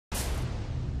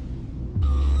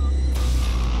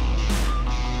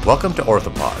Welcome to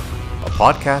Orthopod, a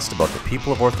podcast about the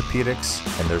people of orthopedics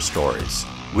and their stories.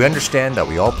 We understand that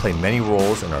we all play many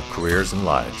roles in our careers and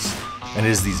lives, and it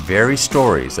is these very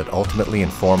stories that ultimately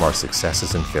inform our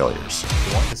successes and failures.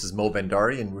 This is Mo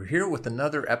Bendari, and we're here with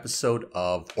another episode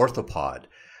of Orthopod.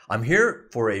 I'm here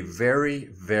for a very,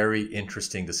 very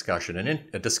interesting discussion, and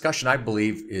a discussion I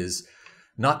believe is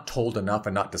not told enough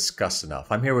and not discussed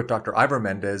enough. I'm here with Dr. Ivar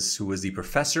Mendez, who is the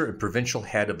professor and provincial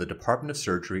head of the Department of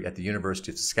Surgery at the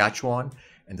University of Saskatchewan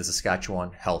and the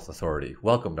Saskatchewan Health Authority.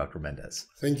 Welcome, Dr. Mendez.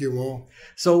 Thank you, Mo.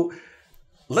 So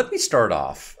let me start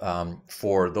off,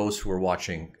 for those who are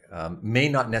watching, may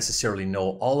not necessarily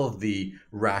know all of the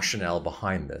rationale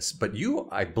behind this, but you,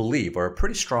 I believe, are a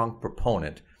pretty strong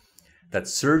proponent that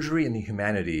surgery and the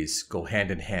humanities go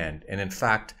hand in hand. And in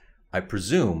fact, I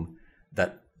presume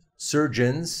that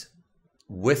surgeons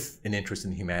with an interest in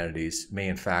the humanities may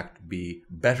in fact be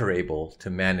better able to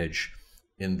manage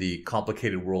in the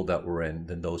complicated world that we're in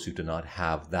than those who do not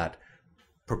have that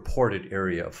purported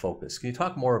area of focus. Can you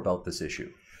talk more about this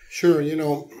issue? Sure.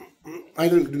 I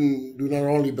do not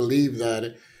only believe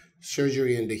that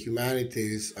surgery and the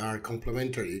humanities are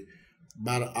complementary,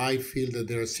 but I feel that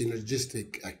there are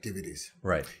synergistic activities.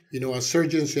 Right. As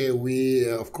surgeons, we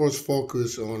of course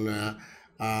focus on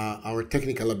our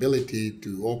technical ability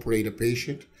to operate a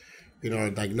patient,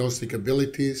 our diagnostic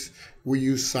abilities. We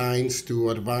use science to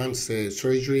advance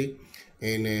surgery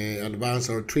and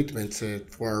advance our treatments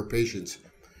for our patients.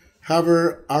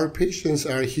 However, our patients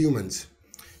are humans,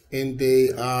 and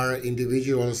they are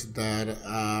individuals that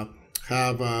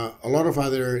have a lot of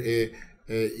other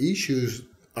issues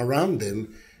around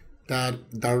them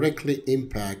that directly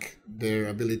impact their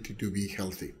ability to be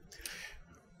healthy.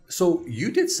 So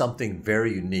you did something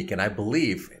very unique, and I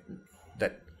believe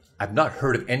that I've not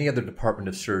heard of any other department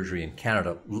of surgery in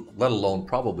Canada, let alone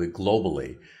probably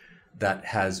globally, that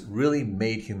has really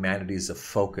made humanities a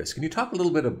focus. Can you talk a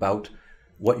little bit about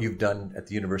what you've done at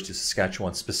the University of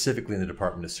Saskatchewan, specifically in the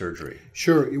Department of Surgery?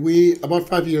 Sure. About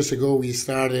 5 years ago, we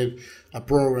started a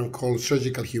program called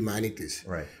Surgical Humanities.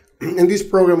 Right. And this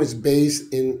program is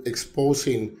based in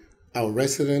exposing our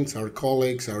residents, our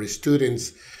colleagues, our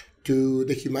students to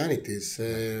the humanities.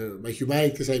 By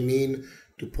humanities, I mean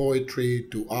to poetry,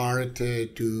 to art,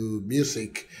 to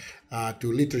music,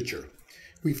 to literature.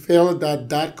 We felt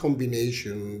that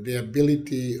combination, the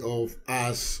ability of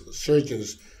us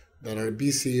surgeons that are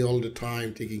busy all the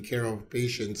time taking care of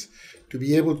patients, to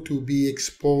be able to be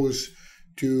exposed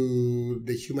to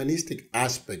the humanistic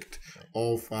aspect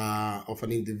of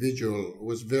an individual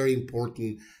was very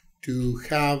important, to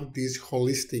have this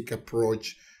holistic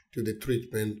approach to the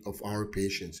treatment of our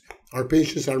patients. Our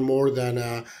patients are more than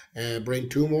a brain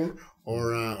tumor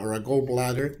or a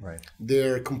gallbladder. Right.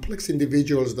 They're complex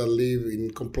individuals that live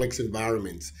in complex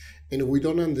environments. And if we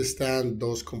don't understand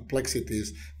those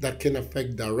complexities that can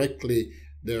affect directly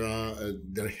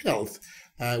their health,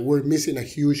 we're missing a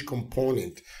huge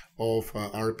component of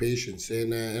our patients.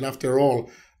 And after all,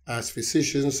 as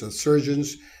physicians, as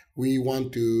surgeons, we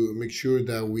want to make sure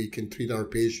that we can treat our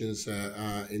patients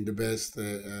in the best,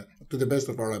 to the best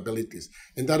of our abilities.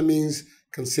 And that means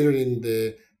considering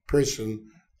the person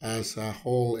as a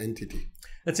whole entity.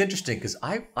 That's interesting, because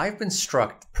I've been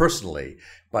struck personally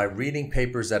by reading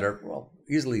papers that are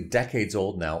easily decades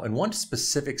old now. And one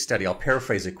specific study, I'll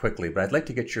paraphrase it quickly, but I'd like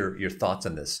to get your thoughts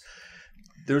on this.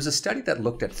 There was a study that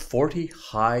looked at 40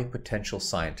 high potential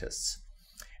scientists.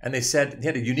 And they said they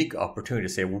had a unique opportunity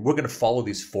to say, well, we're going to follow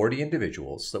these 40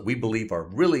 individuals that we believe are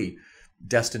really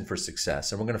destined for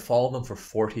success, and we're going to follow them for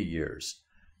 40 years.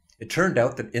 It turned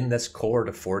out that in this cohort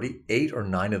of 40, 8 or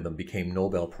 9 of them became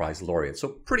Nobel Prize laureates. So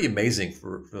pretty amazing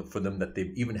for them that they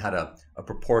even had a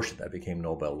proportion that became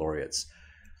Nobel laureates.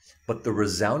 But the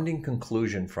resounding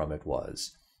conclusion from it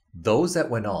was those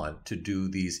that went on to do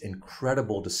these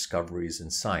incredible discoveries in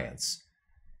science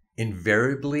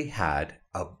invariably had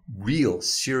a real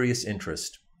serious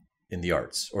interest in the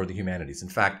arts or the humanities. In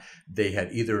fact, they had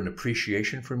either an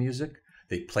appreciation for music,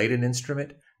 they played an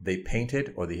instrument, they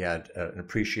painted, or they had an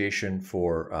appreciation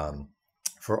for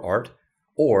art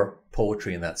or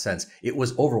poetry in that sense. It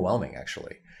was overwhelming,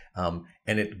 actually. And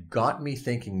it got me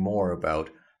thinking more about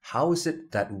how is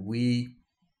it that we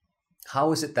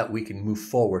can move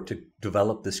forward to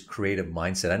develop this creative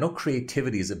mindset? I know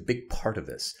creativity is a big part of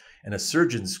this, and as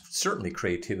surgeons, certainly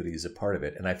creativity is a part of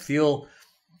it. And I feel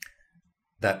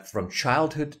that from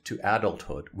childhood to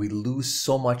adulthood, we lose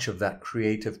so much of that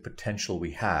creative potential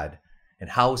we had. And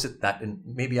how is it that, and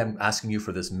maybe I'm asking you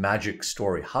for this magic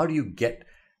story, how do you get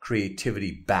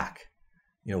creativity back,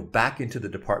 back into the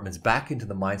departments, back into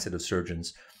the mindset of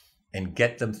surgeons, and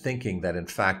get them thinking that, in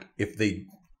fact, if they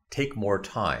take more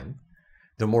time,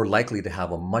 they're more likely to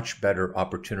have a much better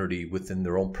opportunity within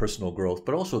their own personal growth,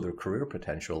 but also their career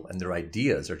potential, and their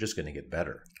ideas are just going to get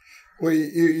better. Well,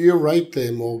 you're right,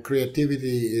 Mo.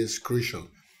 Creativity is crucial.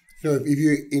 If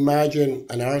you imagine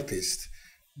an artist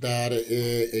that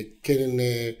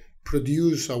can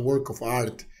produce a work of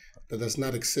art that does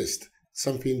not exist,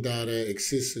 something that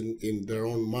exists in their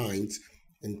own minds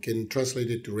and can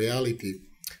translate it to reality,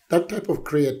 that type of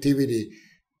creativity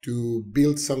to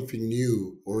build something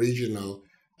new, original,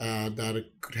 that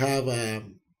could have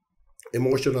an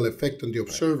emotional effect on the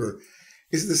observer,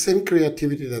 is the same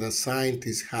creativity that a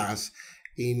scientist has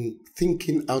in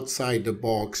thinking outside the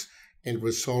box and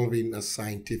resolving a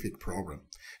scientific problem.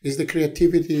 It's the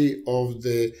creativity of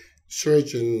the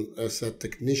surgeon as a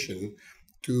technician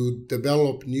to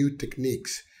develop new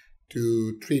techniques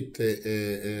to treat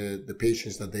the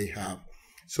patients that they have.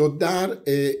 So that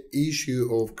issue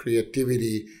of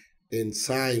creativity and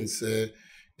science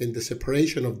and the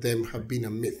separation of them have been a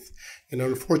myth. And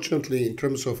unfortunately, in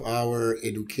terms of our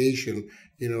education,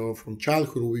 from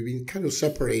childhood, we've been kind of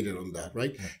separated on that,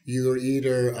 right? Yeah. You're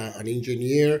either an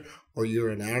engineer or you're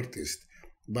an artist.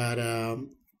 But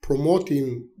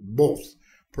promoting both,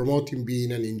 promoting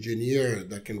being an engineer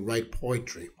that can write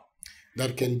poetry,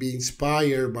 that can be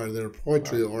inspired by their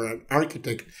poetry, or an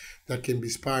architect that can be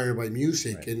inspired by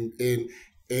music,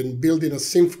 and building a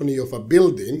symphony of a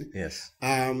building, yes,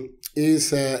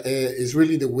 is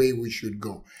really the way we should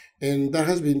go. And that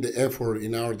has been the effort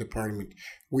in our department.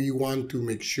 We want to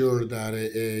make sure that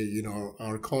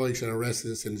our colleagues and our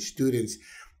residents and students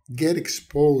get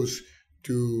exposed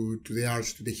to the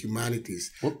arts, to the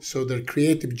humanities, so their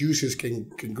creative juices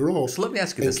can grow. So let me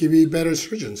ask you and this. can be better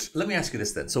surgeons. Let me ask you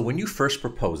this then. So when you first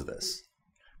proposed this,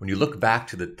 when you look back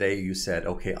to the day you said,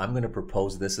 okay, I'm going to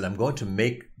propose this and I'm going to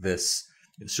make this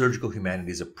surgical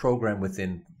humanities a program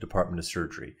within Department of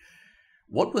Surgery,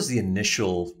 what was the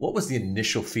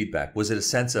initial feedback? Was it a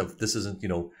sense of this isn't,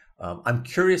 I'm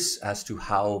curious as to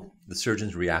how the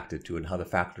surgeons reacted to it and how the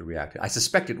faculty reacted. I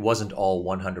suspect it wasn't all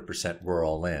 100% we're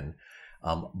all in.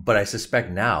 But I suspect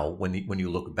now, when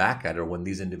you look back at it, or when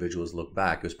these individuals look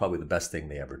back, it was probably the best thing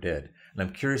they ever did. And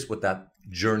I'm curious what that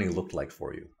journey looked like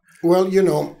for you. Well,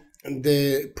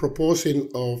 the proposing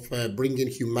of bringing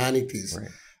humanities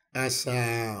as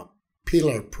a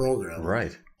pillar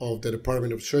program of the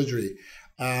Department of Surgery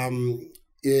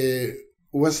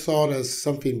was thought as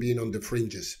something being on the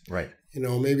fringes. Right.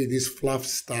 Maybe this fluff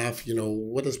stuff,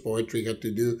 what does poetry have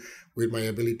to do with my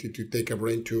ability to take a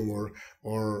brain tumor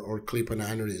or clip an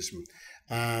aneurysm?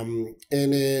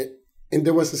 And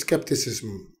there was a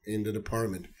skepticism in the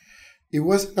department. It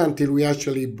wasn't until we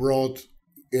actually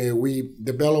we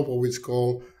developed what we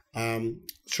call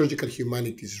surgical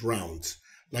humanities rounds.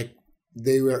 Like,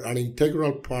 they were an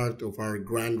integral part of our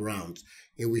grand rounds,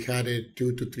 and we had it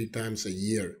 2 to 3 times a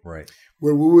year. Right.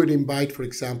 Where we would invite, for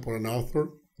example, an author,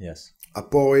 yes, a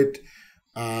poet,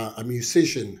 a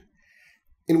musician.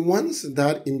 And once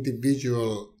that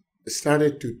individual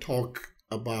started to talk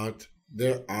about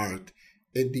their art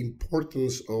and the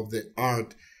importance of the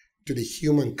art to the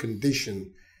human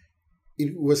condition,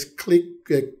 it was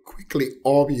quickly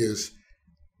obvious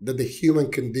that the human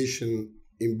condition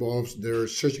involves their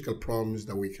surgical problems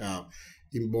that we have,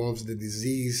 involves the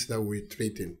disease that we're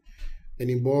treating,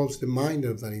 and involves the mind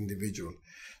of that individual.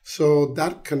 So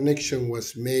that connection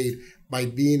was made by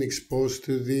being exposed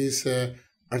to these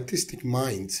artistic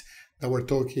minds that were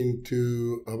talking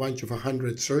to a bunch of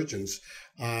 100 surgeons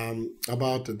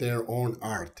about their own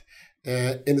art.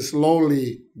 And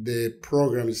slowly the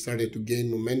program started to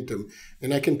gain momentum.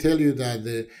 And I can tell you that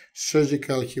the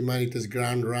surgical humanities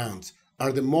grand rounds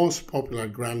are the most popular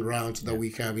grand rounds that we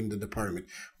have in the department,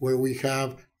 where we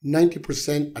have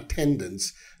 90%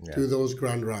 attendance to those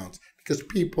grand rounds, because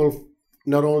people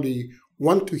not only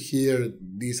want to hear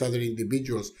these other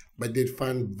individuals, but they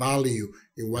find value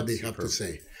in what they have to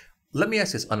say. Let me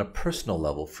ask this on a personal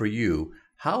level for you.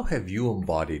 How have you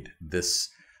embodied this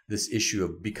issue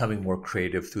of becoming more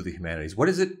creative through the humanities? What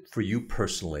is it for you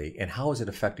personally, and how has it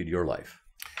affected your life?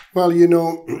 Well,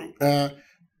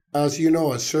 as you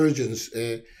know, as surgeons,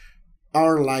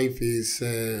 our life is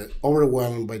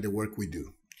overwhelmed by the work we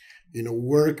do.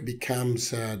 Work becomes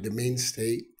the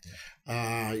mainstay.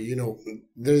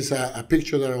 There's a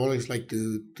picture that I always like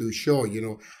to show.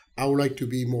 I would like to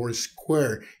be more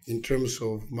square in terms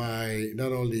of my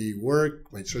not only work,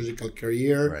 my surgical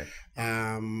career,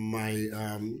 my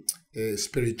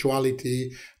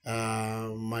spirituality,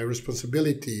 my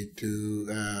responsibility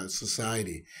to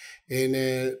society,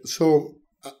 and so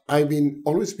I've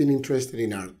always been interested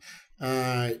in art.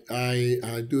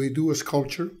 I do a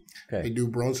sculpture. Okay. I do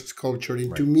bronze sculpture,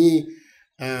 and to me,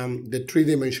 the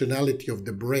three-dimensionality of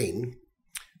the brain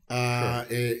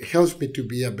it helps me to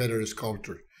be a better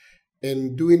sculptor.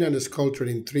 And doing a sculpture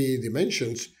in 3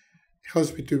 dimensions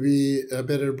helps me to be a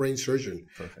better brain surgeon.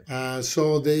 Perfect.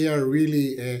 So they are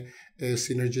really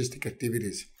synergistic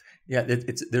activities. Yeah,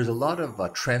 there's a lot of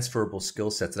transferable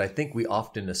skill sets that I think we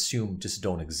often assume just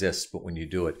don't exist, but when you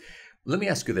do it, let me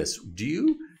ask you this: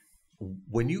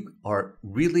 when you are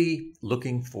really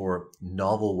looking for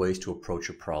novel ways to approach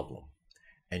a problem,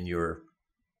 and you're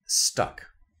stuck,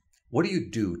 what do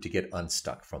you do to get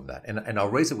unstuck from that? And I'll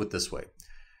raise it with this way: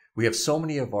 we have so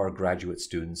many of our graduate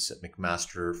students at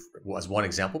McMaster, as one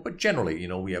example, but generally,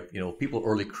 we have people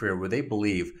early career where they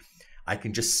believe, I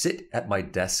can just sit at my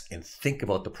desk and think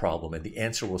about the problem and the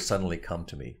answer will suddenly come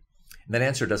to me. And that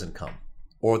answer doesn't come.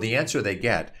 Or the answer they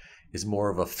get is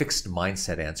more of a fixed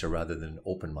mindset answer rather than an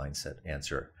open mindset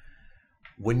answer.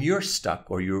 When you're stuck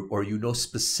or you know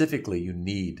specifically you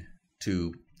need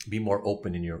to be more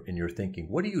open in your thinking,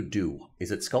 what do?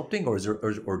 Is it sculpting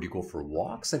or do you go for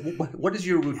walks? Like what is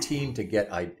your routine to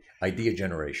get idea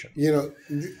generation?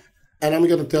 And I'm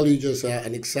going to tell you just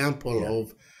an example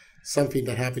of something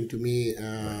that happened to me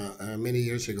many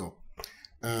years ago.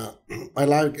 I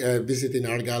like visiting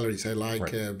art galleries. I like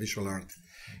visual art,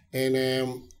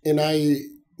 and I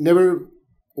never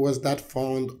was that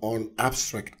fond on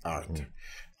abstract art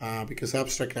because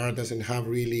abstract art doesn't have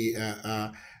really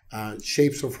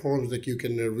shapes or forms that you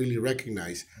can really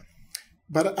recognize.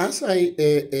 But as I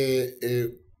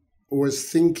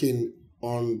was thinking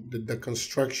on the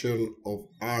construction of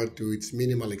art to its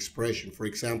minimal expression, for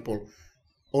example,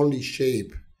 only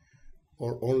shape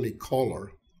or only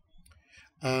color,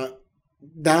 the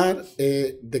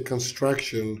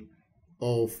construction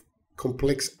of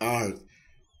complex art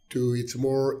to its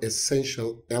more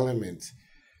essential elements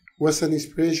was an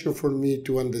inspiration for me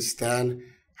to understand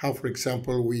how, for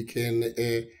example, we can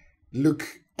look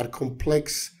at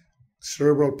complex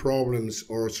cerebral problems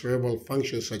or cerebral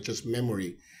functions such as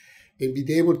memory and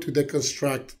be able to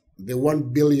deconstruct the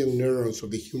 1 billion neurons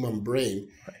of the human brain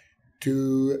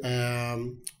to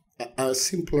a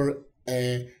simpler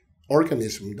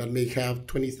organism that may have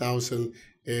 20,000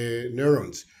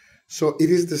 neurons. So it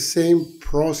is the same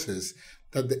process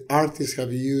that the artists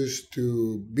have used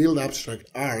to build abstract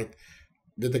art,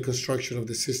 the deconstruction of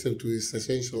the system to its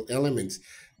essential elements.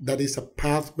 That is a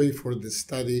pathway for the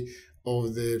study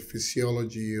of the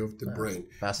physiology of the brain.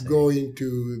 Going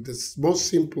to the most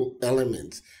simple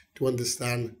elements to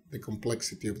understand the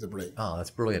complexity of the brain. Oh,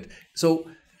 that's brilliant. So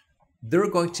there are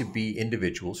going to be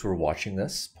individuals who are watching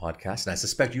this podcast, and I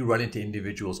suspect you run into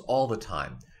individuals all the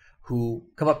time who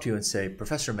come up to you and say,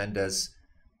 Professor Mendez,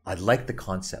 I like the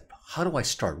concept. How do I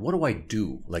start? What do I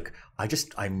do? Like,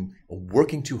 I'm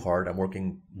working too hard. I'm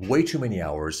working way too many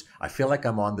hours. I feel like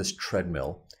I'm on this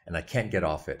treadmill and I can't get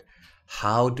off it.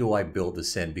 How do I build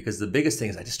this in? Because the biggest thing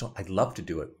is I'd love to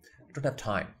do it. I don't have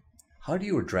time. How do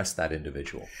you address that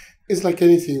individual? It's like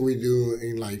anything we do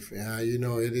in life.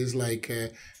 It is like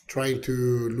trying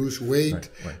to lose weight,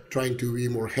 trying to be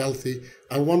more healthy.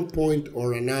 At one point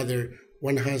or another,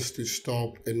 one has to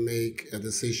stop and make a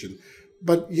decision.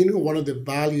 But, one of the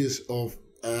values of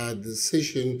a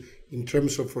decision in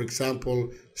terms of, for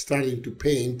example, starting to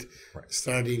paint,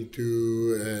 starting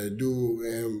to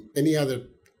do any other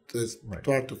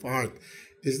part of art,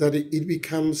 is that it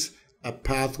becomes a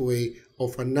pathway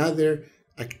of another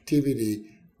activity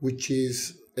which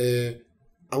is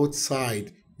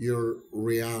outside your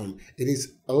realm. It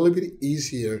is a little bit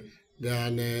easier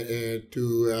than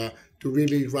to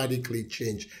really radically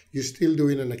change. You're still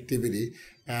doing an activity,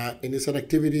 and it's an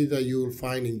activity that you will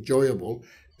find enjoyable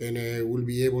and will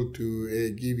be able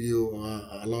to give you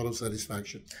a lot of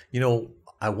satisfaction.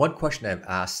 One question I've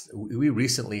asked, we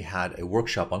recently had a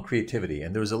workshop on creativity,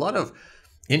 and there was a lot of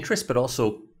interest, but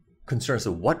also concerns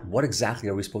of what exactly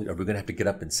are we going to have to get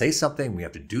up and say something? We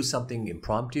have to do something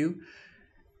impromptu?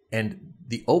 And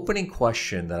the opening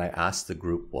question that I asked the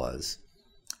group was,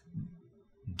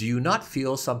 do you not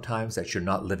feel sometimes that you're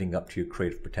not living up to your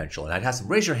creative potential? And I'd ask them,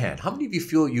 raise your hand. How many of you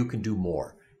feel you can do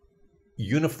more?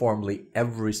 Uniformly,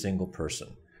 every single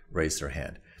person raised their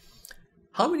hand.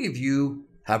 How many of you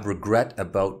have regret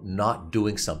about not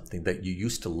doing something that you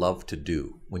used to love to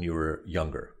do when you were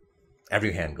younger?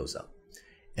 Every hand goes up.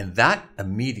 And that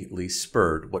immediately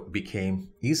spurred what became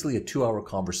easily a 2-hour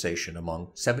conversation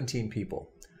among 17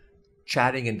 people,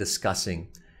 chatting and discussing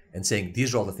and saying,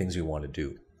 these are all the things we want to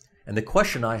do. And the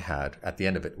question I had at the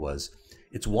end of it was,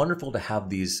 it's wonderful to have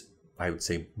these, I would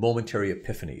say, momentary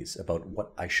epiphanies about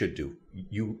what I should do.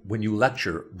 When you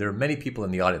lecture, there are many people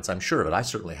in the audience, I'm sure of it, I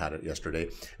certainly had it yesterday,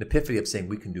 an epiphany of saying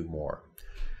we can do more.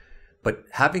 But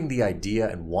having the idea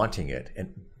and wanting it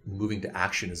and moving to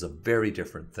action is a very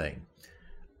different thing.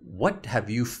 What have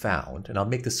you found, and I'll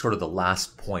make this sort of the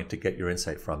last point to get your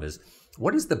insight from, is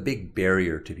what is the big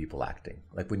barrier to people acting?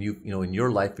 Like when in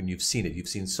your life, when you've seen it, you've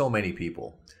seen so many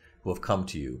people who have come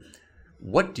to you.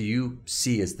 What do you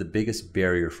see as the biggest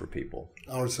barrier for people?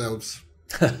 Ourselves.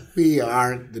 We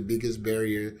are the biggest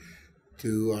barrier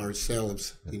to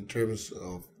ourselves in terms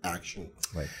of action.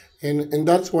 Right. And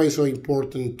that's why it's so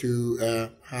important to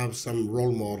have some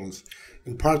role models.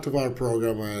 And part of our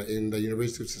program in the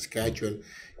University of Saskatchewan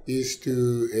is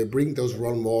to bring those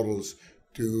role models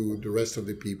to the rest of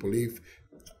the people. If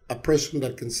a person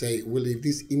that can say, well, if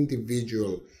this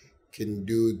individual can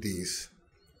do this,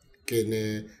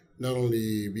 can not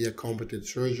only be a competent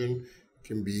surgeon,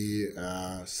 can be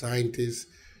a scientist,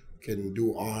 can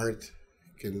do art,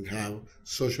 can have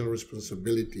social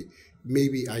responsibility,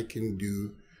 maybe I can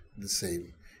do the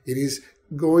same. It is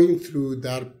going through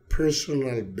that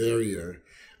personal barrier,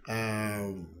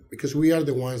 because we are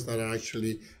the ones that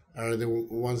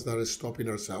are stopping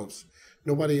ourselves.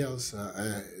 Nobody else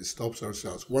stops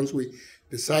ourselves. Once we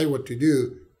decide what to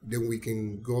do, then we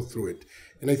can go through it.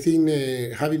 And I think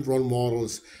having role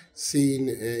models, seeing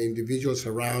individuals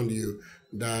around you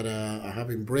that have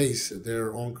embraced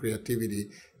their own creativity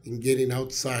and getting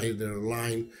outside their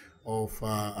line of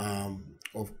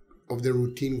the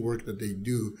routine work that they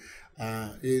do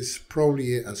is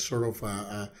probably a sort of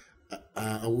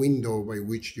a window by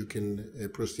which you can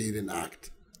proceed and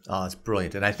act. Oh, it's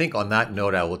brilliant. And I think on that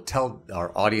note, I will tell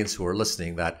our audience who are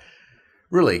listening that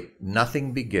really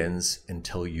nothing begins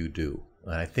until you do.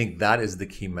 And I think that is the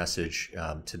key message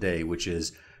today, which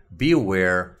is be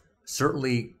aware,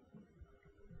 certainly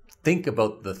think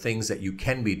about the things that you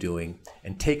can be doing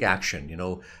and take action. You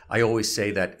know, I always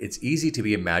say that it's easy to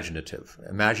be imaginative.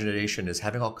 Imagination is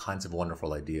having all kinds of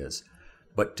wonderful ideas.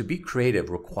 But to be creative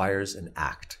requires an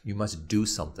act. You must do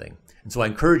something. And so I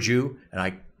encourage you, and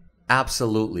I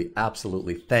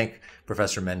absolutely thank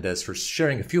Professor Mendez for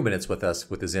sharing a few minutes with us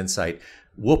with his insight.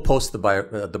 We'll post the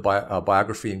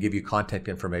biography and give you contact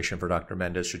information for Dr.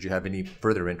 Mendez should you have any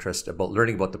further interest about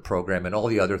learning about the program and all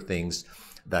the other things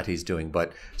that he's doing.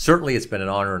 But certainly it's been an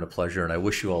honor and a pleasure, and I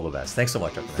wish you all the best. Thanks so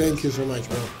much, Dr. Mendez. Thank you so much,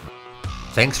 Bill.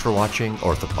 Thanks for watching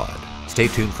Orthopod. Stay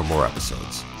tuned for more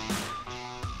episodes.